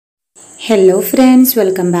Hello friends,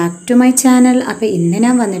 welcome back to my channel. അപ്പോൾ ഇന്ന്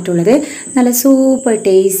ഞാൻ വന്നിട്ടുള്ളത് നല്ല സൂപ്പർ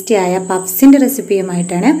ടേസ്റ്റി ആയ പഫ്സിൻ്റെ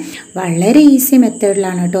റെസിപ്പിയുമായിട്ടാണ്. വളരെ ഈസി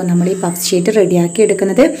മെത്തേഡിലാണ് കേട്ടോ നമ്മൾ ഈ പഫ് ഷീറ്റ് റെഡിയാക്കി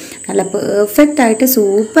എടുക്കുന്നത്. നല്ല പെർഫെക്റ്റ് ആയിട്ട്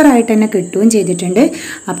സൂപ്പറായിട്ട് തന്നെ കിട്ടുകയും ചെയ്തിട്ടുണ്ട്.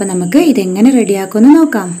 അപ്പോൾ നമുക്ക് ഇതെങ്ങനെ റെഡിയാക്കുമെന്ന്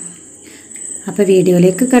നോക്കാം. അപ്പോൾ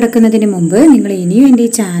വീഡിയോയിലേക്ക് കിടക്കുന്നതിന് മുമ്പ് നിങ്ങൾ ഇനിയും എൻ്റെ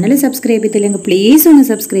ഈ ചാനൽ സബ്സ്ക്രൈബ് ചെയ്തില്ലെങ്കിൽ പ്ലീസ് ഒന്ന്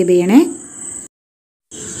സബ്സ്ക്രൈബ് ചെയ്യണേ.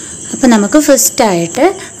 അപ്പോൾ നമുക്ക് ഫസ്റ്റായിട്ട്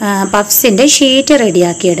പഫ്സിൻ്റെ ഷീറ്റ്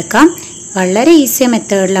റെഡിയാക്കി എടുക്കാം. വളരെ ഈസി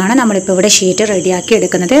മെത്തേഡിലാണ് നമ്മളിപ്പോൾ ഇവിടെ ഷീറ്റ് റെഡിയാക്കി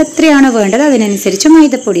എടുക്കുന്നത്. എത്രയാണ് വേണ്ടത് അതിനനുസരിച്ച്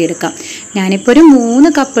മൈദപ്പൊടി എടുക്കാം. ഞാനിപ്പോൾ ഒരു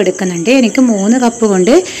 3 കപ്പ് എടുക്കുന്നുണ്ട്. എനിക്ക് 3 കപ്പ്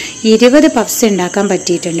കൊണ്ട് 20 പഫ്സ് ഉണ്ടാക്കാൻ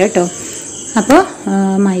പറ്റിയിട്ടുണ്ട് കേട്ടോ. അപ്പോൾ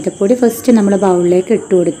മൈദപ്പൊടി ഫസ്റ്റ് നമ്മൾ ബൗളിലേക്ക്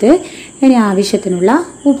ഇട്ട് കൊടുത്ത് ഇനി ആവശ്യത്തിനുള്ള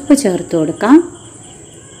ഉപ്പ് ചേർത്ത് കൊടുക്കാം.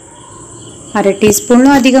 1/2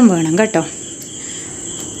 ടീസ്പൂണിലും അധികം വേണം കേട്ടോ.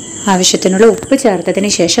 ആവശ്യത്തിനുള്ള ഉപ്പ്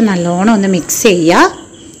ചേർത്തതിന് ശേഷം നല്ലോണം ഒന്ന് മിക്സ് ചെയ്യുക.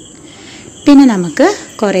 പിന്നെ നമുക്ക്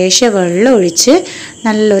കുറേശ്ശെ വെള്ളം ഒഴിച്ച്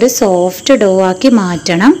നല്ലൊരു സോഫ്റ്റ് ഡോ ആക്കി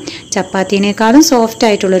മാറ്റണം. ചപ്പാത്തിനേക്കാളും സോഫ്റ്റ്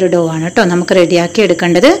ആയിട്ടുള്ളൊരു ഡോ ആണ് കേട്ടോ നമുക്ക് റെഡിയാക്കി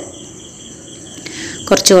എടുക്കേണ്ടത്.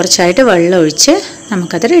 കുറച്ചായിട്ട് വെള്ളം ഒഴിച്ച്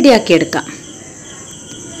നമുക്കത് റെഡിയാക്കി എടുക്കാം.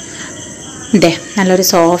 ഇതേ നല്ലൊരു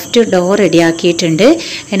സോഫ്റ്റ് ഡോ റെഡിയാക്കിയിട്ടുണ്ട്.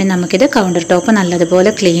 ഇനി നമുക്കിത് കൗണ്ടർ ടോപ്പ്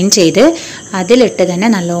നല്ലതുപോലെ ക്ലീൻ ചെയ്ത് അതിലിട്ട് തന്നെ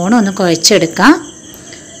നല്ലോണം ഒന്ന് കുഴച്ചെടുക്കാം.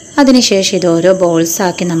 അതിനുശേഷം ഇത് ഓരോ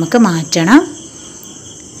ബോൾസാക്കി നമുക്ക് മാറ്റണം.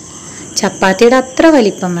 ചപ്പാത്തിയുടെ അത്ര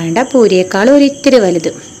വലിപ്പം വേണ്ട, പൂരിയേക്കാൾ ഒരിത്തിരി വലുത്.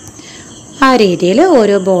 ആ രീതിയിൽ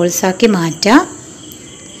ഓരോ ബോൾസാക്കി മാറ്റാം.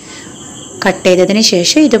 കട്ട് ചെയ്തതിന്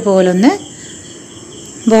ശേഷം ഇതുപോലൊന്ന്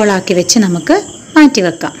ബോളാക്കി വെച്ച് നമുക്ക് മാറ്റി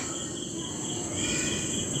വെക്കാം.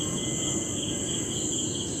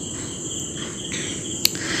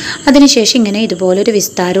 അതിനുശേഷം ഇങ്ങനെ ഇതുപോലൊരു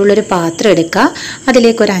വിസ്താരമുള്ളൊരു പാത്രം എടുക്കുക.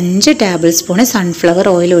 അതിലേക്ക് ഒരു 5 ടേബിൾ സ്പൂണ് സൺഫ്ലവർ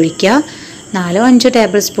ഓയിൽ ഒഴിക്കുക. 4-5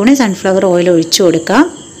 ടേബിൾ സ്പൂണ് സൺഫ്ലവർ ഓയിൽ ഒഴിച്ചു കൊടുക്കുക.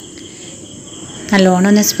 നല്ലോണം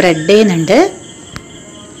ഒന്ന് സ്പ്രെഡ് ചെയ്യുന്നുണ്ട്.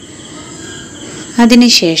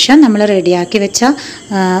 അതിനുശേഷം നമ്മൾ റെഡിയാക്കി വെച്ച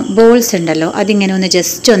ബോൾസ് ഉണ്ടല്ലോ, അതിങ്ങനെ ഒന്ന്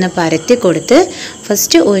ജസ്റ്റ് ഒന്ന് പരത്തി കൊടുത്ത്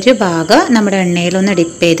ഫസ്റ്റ് ഒരു ഭാഗം നമ്മുടെ എണ്ണയിലൊന്ന്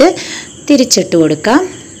ഡിപ്പ് ചെയ്ത് തിരിച്ചിട്ട് കൊടുക്കാം.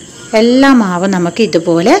 എല്ലാ മാവും നമുക്ക്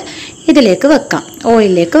ഇതുപോലെ ഇതിലേക്ക് വെക്കാം,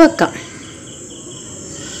 ഓയിലിലേക്ക് വെക്കാം.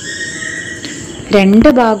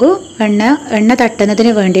 2 ഭാഗവും എണ്ണ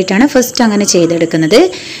തട്ടുന്നതിന് വേണ്ടിയിട്ടാണ് ഫസ്റ്റ് അങ്ങനെ ചെയ്തെടുക്കുന്നത്.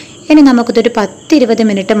 ഇനി നമുക്കിതൊരു 10-20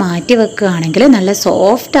 മിനിറ്റ് മാറ്റി വെക്കുകയാണെങ്കിൽ നല്ല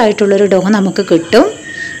സോഫ്റ്റ് ആയിട്ടുള്ളൊരു ഡോ നമുക്ക് കിട്ടും.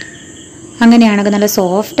 അങ്ങനെയാണെങ്കിൽ നല്ല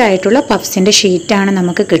സോഫ്റ്റ് ആയിട്ടുള്ള പഫ്സിൻ്റെ ഷീറ്റാണ്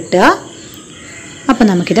നമുക്ക് കിട്ടുക. അപ്പോൾ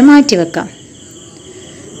നമുക്കിത് മാറ്റി വെക്കാം.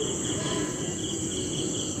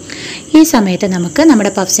 ഈ സമയത്ത് നമുക്ക് നമ്മുടെ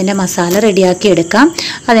പഫ്സിൻ്റെ മസാല റെഡിയാക്കി എടുക്കാം.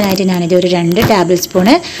 അതിനായിട്ട് ഞാനിത് ഒരു 2 ടേബിൾ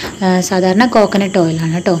സ്പൂണ് സാധാരണ കോക്കനട്ട്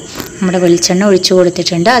ഓയിലാണ് കേട്ടോ, നമ്മുടെ വെളിച്ചെണ്ണ ഒഴിച്ചു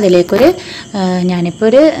കൊടുത്തിട്ടുണ്ട്. അതിലേക്കൊരു ഞാനിപ്പോൾ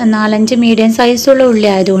ഒരു 4-5 മീഡിയം സൈസുള്ള ഉള്ളി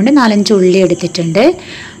ആയതുകൊണ്ട് 4-5 ഉള്ളി എടുത്തിട്ടുണ്ട്.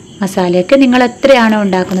 മസാലയൊക്കെ നിങ്ങൾ എത്രയാണോ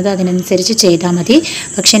ഉണ്ടാക്കുന്നത് അതിനനുസരിച്ച് ചെയ്താൽ മതി.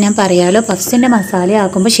 പക്ഷെ ഞാൻ പറയാലോ, പഫ്സിൻ്റെ മസാല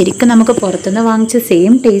ആക്കുമ്പോൾ ശരിക്കും നമുക്ക് പുറത്തുനിന്ന് വാങ്ങിച്ച്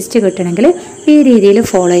സെയിം ടേസ്റ്റ് കിട്ടണമെങ്കിൽ ഈ രീതിയിൽ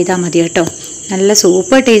ഫോളോ ചെയ്താൽ മതി കേട്ടോ. നല്ല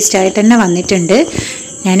സൂപ്പർ ടേസ്റ്റായിട്ട് തന്നെ വന്നിട്ടുണ്ട്.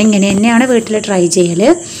 ഞാനിങ്ങനെ തന്നെയാണ് വീട്ടിൽ ട്രൈ ചെയ്യൽ.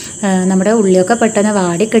 നമ്മുടെ ഉള്ളിയൊക്കെ പെട്ടെന്ന്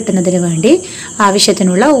വാടി കിട്ടുന്നതിന് വേണ്ടി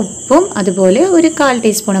ആവശ്യത്തിനുള്ള ഉപ്പും അതുപോലെ ഒരു 1/4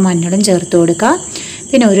 ടീസ്പൂൺ മഞ്ഞളും ചേർത്ത് കൊടുക്കുക.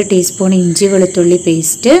 പിന്നെ 1 ടീസ്പൂൺ ഇഞ്ചി വെളുത്തുള്ളി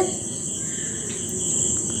പേസ്റ്റ്,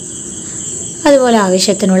 അതുപോലെ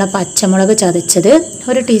ആവശ്യത്തിനുള്ള പച്ചമുളക് ചതച്ചത്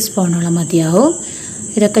 1 ടീസ്പൂണോളം മതിയാവും.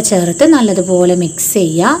 ഇതൊക്കെ ചേർത്ത് നല്ലതുപോലെ മിക്സ്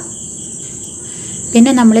ചെയ്യുക.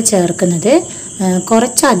 പിന്നെ നമ്മൾ ചേർക്കുന്നത്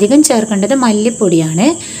കുറച്ചധികം ചേർക്കേണ്ടത് മല്ലിപ്പൊടിയാണ്.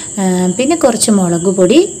 പിന്നെ കുറച്ച് മുളക്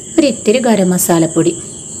പൊടി, ഒരു ഇത്തിരി ഗരം മസാലപ്പൊടി.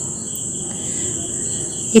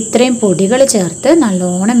 ഇത്രയും പൊടികൾ ചേർത്ത്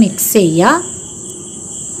നല്ലോണം മിക്സ് ചെയ്യുക.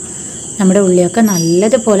 നമ്മുടെ ഉള്ളിയൊക്കെ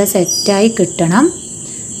നല്ലതുപോലെ സെറ്റായി കിട്ടണം.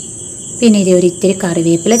 പിന്നെ ഇത് ഒരു ഇത്തിരി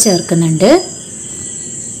കറിവേപ്പില ചേർക്കുന്നുണ്ട്.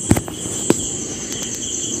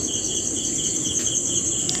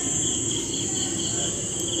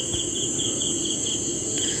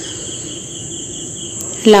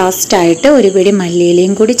 ലാസ്റ്റായിട്ട് ഒരു പിടി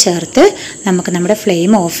മല്ലിയിലയും കൂടി ചേർത്ത് നമുക്ക് നമ്മുടെ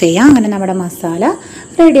ഫ്ലെയിം ഓഫ് ചെയ്യാം. അങ്ങനെ നമ്മുടെ മസാല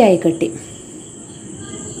റെഡിയായി കിട്ടി.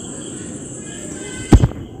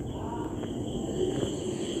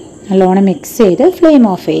 നല്ലോണം മിക്സ് ചെയ്ത് ഫ്ലെയിം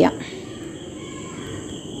ഓഫ് ചെയ്യാം.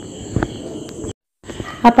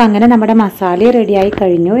 അപ്പോൾ അങ്ങനെ നമ്മുടെ മസാല റെഡിയായി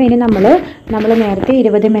കഴിഞ്ഞു. ഇനി നമ്മൾ നേരത്തെ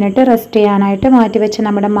 20 മിനിറ്റ് റെസ്റ്റ് ചെയ്യാനായിട്ട് മാറ്റി വെച്ച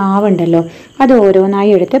നമ്മുടെ മാവുണ്ടല്ലോ, അത് ഓരോന്നായി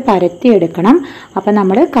എടുത്ത് പരത്തിയെടുക്കണം. അപ്പോൾ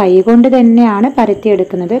നമ്മൾ കൈ കൊണ്ട് തന്നെയാണ്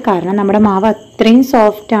പരത്തിയെടുക്കുന്നത്. കാരണം നമ്മുടെ മാവ് അത്രയും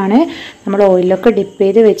സോഫ്റ്റാണ്. നമ്മൾ ഓയിലൊക്കെ ഡിപ്പ്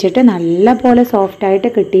ചെയ്ത് വെച്ചിട്ട് നല്ല പോലെ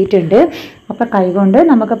സോഫ്റ്റായിട്ട് കിട്ടിയിട്ടുണ്ട്. അപ്പോൾ കൈ കൊണ്ട്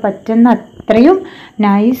നമുക്ക് പറ്റുന്ന അത്രയും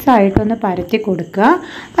നൈസായിട്ടൊന്ന് പരത്തി കൊടുക്കുക.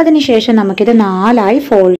 അതിനുശേഷം നമുക്കിത് 4ആയി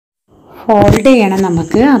ഫോൾഡ് ചെയ്യണം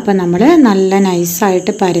നമുക്ക്. അപ്പോൾ നമ്മൾ നല്ല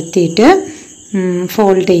നൈസായിട്ട് പരത്തിയിട്ട്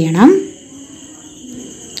ഫോൾഡ് ചെയ്യണം.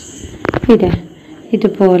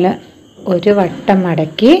 ഇതുപോലെ ഒരു വട്ടം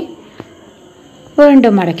മടക്കി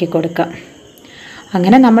വീണ്ടും മടക്കി കൊടുക്കാം.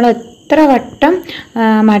 അങ്ങനെ നമ്മൾ എത്ര വട്ടം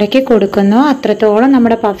മടക്കി കൊടുക്കുന്നോ അത്രത്തോളം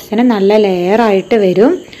നമ്മുടെ പഫ്സിന് നല്ല ലെയറായിട്ട്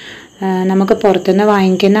വരും. നമുക്ക് പുറത്തുനിന്ന്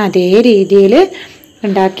വാങ്ങിക്കുന്ന അതേ രീതിയിൽ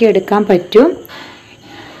ഉണ്ടാക്കിയെടുക്കാൻ പറ്റും.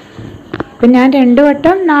 ഇപ്പം ഞാൻ 2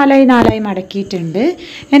 വട്ടം 4 മടക്കിയിട്ടുണ്ട്.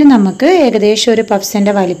 ഇനി നമുക്ക് ഏകദേശം ഒരു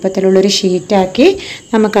പഫ്സിൻ്റെ വലിപ്പത്തിലുള്ളൊരു ഷീറ്റാക്കി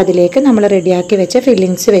നമുക്കതിലേക്ക് നമ്മൾ റെഡിയാക്കി വെച്ച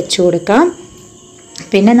ഫില്ലിങ്സ് വെച്ച് കൊടുക്കാം.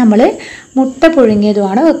 പിന്നെ നമ്മൾ മുട്ട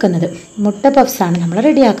പുഴുങ്ങിയതുമാണ് വെക്കുന്നത്. മുട്ട പഫ്സാണ് നമ്മൾ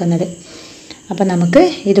റെഡിയാക്കുന്നത്. അപ്പോൾ നമുക്ക്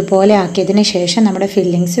ഇതുപോലെ ആക്കിയതിന് ശേഷം നമ്മുടെ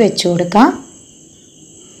ഫില്ലിങ്സ് വെച്ച് കൊടുക്കാം.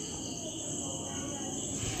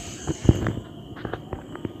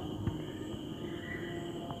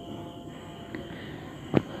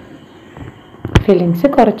 ഫില്ലിങ്സ്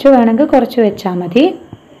കുറച്ച് വേണമെങ്കിൽ കുറച്ച് വെച്ചാൽ മതി.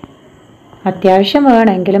 അത്യാവശ്യം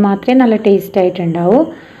വേണമെങ്കിൽ മാത്രമേ നല്ല ടേസ്റ്റ് ആയിട്ടുണ്ടാവൂ.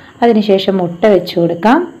 അതിനുശേഷം മുട്ട വെച്ച്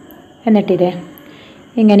കൊടുക്കാം. എന്നിട്ടിത്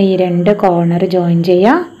ഇങ്ങനെ ഈ 2 കോർണർ ജോയിൻ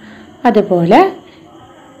ചെയ്യാം. അതുപോലെ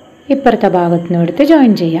ഇപ്പുറത്തെ ഭാഗത്തുനിന്ന് എടുത്ത്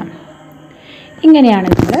ജോയിൻ ചെയ്യാം. ഇങ്ങനെയാണ്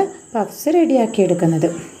നമ്മൾ പഫ്സ് റെഡിയാക്കി എടുക്കുന്നത്.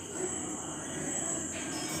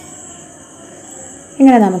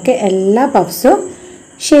 ഇങ്ങനെ നമുക്ക് എല്ലാ പഫ്സും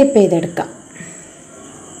ഷേപ്പ് ചെയ്തെടുക്കാം.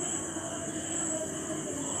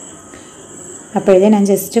 അപ്പോഴേ ഞാൻ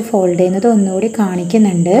ജസ്റ്റ് ഫോൾഡ് ചെയ്യുന്നത് ഒന്നുകൂടി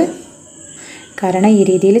കാണിക്കുന്നുണ്ട്. കാരണം ഈ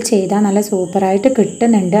രീതിയിൽ ചെയ്താൽ നല്ല സൂപ്പറായിട്ട്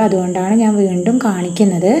കിട്ടുന്നുണ്ട്. അതുകൊണ്ടാണ് ഞാൻ വീണ്ടും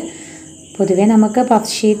കാണിക്കുന്നത്. പൊതുവേ നമുക്ക്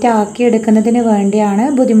പഫ് ഷീറ്റ് ആക്കി എടുക്കുന്നതിന് വേണ്ടിയാണ്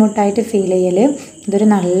ബുദ്ധിമുട്ടായിട്ട് ഫീൽ ചെയ്യൽ. ഇതൊരു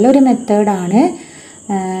നല്ലൊരു മെത്തേഡാണ്.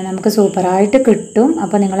 നമുക്ക് സൂപ്പറായിട്ട് കിട്ടും.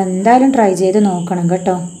 അപ്പോൾ നിങ്ങൾ എന്തായാലും ട്രൈ ചെയ്ത് നോക്കണം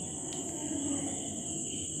കേട്ടോ.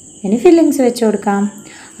 ഇനി ഫില്ലിങ്സ് വെച്ച് കൊടുക്കാം.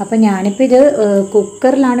 അപ്പോൾ ഞാനിപ്പോൾ ഇത്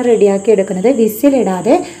കുക്കറിലാണ് റെഡിയാക്കി എടുക്കുന്നത്.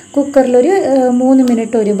 വിസിലിടാതെ കുക്കറിലൊരു 3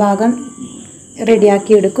 മിനിറ്റ് ഒരു ഭാഗം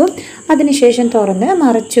റെഡിയാക്കി എടുക്കും. അതിനുശേഷം തുറന്ന്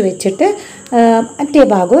മറച്ചു വെച്ചിട്ട് മറ്റേ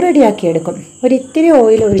ഭാഗവും റെഡിയാക്കി എടുക്കും. ഒരിത്തിരി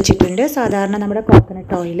ഓയിൽ ഒഴിച്ചിട്ടുണ്ട്, സാധാരണ നമ്മുടെ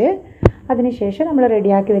കോക്കനട്ട് ഓയിൽ. അതിനുശേഷം നമ്മൾ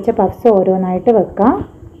റെഡിയാക്കി വെച്ച പഫ്സ് ഓരോന്നായിട്ട് വെക്കാം.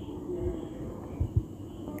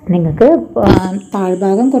 നിങ്ങൾക്ക്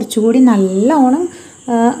താഴ്ഭാഗം കുറച്ചുകൂടി നല്ലോണം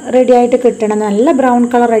റെഡിയായിട്ട് കിട്ടണം, നല്ല ബ്രൗൺ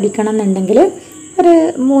കളർ അടിക്കണം എന്നുണ്ടെങ്കിൽ ഒരു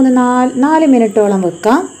 3-4 മിനിറ്റോളം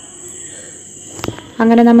വെക്കാം.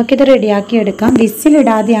 അങ്ങനെ നമുക്കിത് റെഡിയാക്കി എടുക്കാം.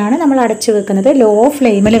 വിസിലിടാതെയാണ് നമ്മൾ അടച്ച് വെക്കുന്നത്. ലോ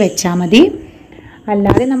ഫ്ലെയിമിൽ വെച്ചാൽ മതി.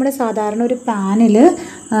 അല്ലാതെ നമ്മൾ സാധാരണ ഒരു പാനിൽ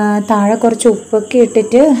താഴെ കുറച്ച് ഉപ്പൊക്കെ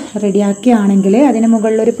ഇട്ടിട്ട് റെഡിയാക്കുകയാണെങ്കിൽ അതിന്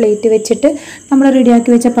മുകളിലൊരു പ്ലേറ്റ് വെച്ചിട്ട് നമ്മൾ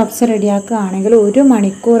റെഡിയാക്കി വെച്ച പഫ്സ് റെഡിയാക്കുകയാണെങ്കിൽ 1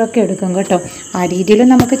 മണിക്കൂറൊക്കെ എടുക്കും കേട്ടോ. ആ രീതിയിൽ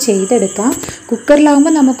നമുക്ക് ചെയ്തെടുക്കാം.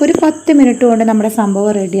 കുക്കറിലാകുമ്പോൾ നമുക്കൊരു 10 മിനിറ്റ് കൊണ്ട് നമ്മുടെ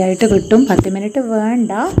സംഭവം റെഡിയായിട്ട് കിട്ടും. 10 മിനിറ്റ്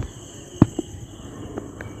വേണ്ട.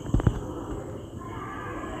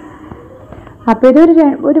 അപ്പോൾ ഇതൊരു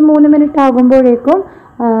 3 മിനിറ്റ് ആകുമ്പോഴേക്കും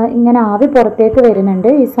ഇങ്ങനെ ആവി പുറത്തേക്ക് വരുന്നുണ്ട്.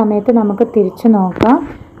 ഈ സമയത്ത് നമുക്ക്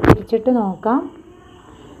തിരിച്ചിട്ട് നോക്കാം.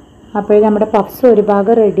 അപ്പോഴേ നമ്മുടെ പഫ്സ് ഒരു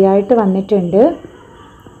ഭാഗം റെഡിയായിട്ട് വന്നിട്ടുണ്ട്.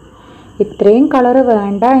 ഇത്രയും കളറ്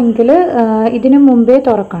വേണ്ട എങ്കിൽ ഇതിനു മുമ്പേ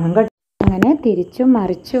തുറക്കണം കേട്ടോ. അങ്ങനെ തിരിച്ചും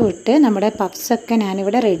മറിച്ചും ഇട്ട് നമ്മുടെ പഫ്സൊക്കെ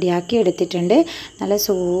ഞാനിവിടെ റെഡിയാക്കി എടുത്തിട്ടുണ്ട്. നല്ല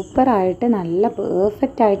സൂപ്പറായിട്ട് നല്ല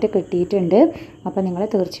പെർഫെക്റ്റായിട്ട് കിട്ടിയിട്ടുണ്ട്. അപ്പോൾ നിങ്ങൾ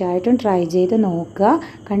തീർച്ചയായിട്ടും ട്രൈ ചെയ്ത് നോക്കുക.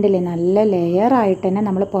 കണ്ടില്ലേ, നല്ല ലെയറായിട്ട് തന്നെ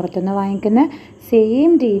നമ്മൾ പുറത്തുനിന്ന് വാങ്ങിക്കുന്ന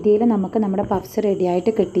സെയിം രീതിയിൽ നമുക്ക് നമ്മുടെ പഫ്സ്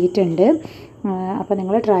റെഡിയായിട്ട് കിട്ടിയിട്ടുണ്ട്. അപ്പോൾ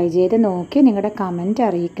നിങ്ങൾ ട്രൈ ചെയ്ത് നോക്കി നിങ്ങളുടെ കമൻറ്റ്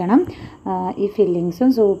അറിയിക്കണം. ഈ ഫില്ലിങ്സും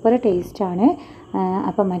സൂപ്പർ ടേസ്റ്റാണ്.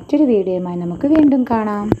 അപ്പോൾ മറ്റൊരു വീഡിയോയുമായി നമുക്ക് വീണ്ടും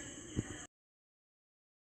കാണാം.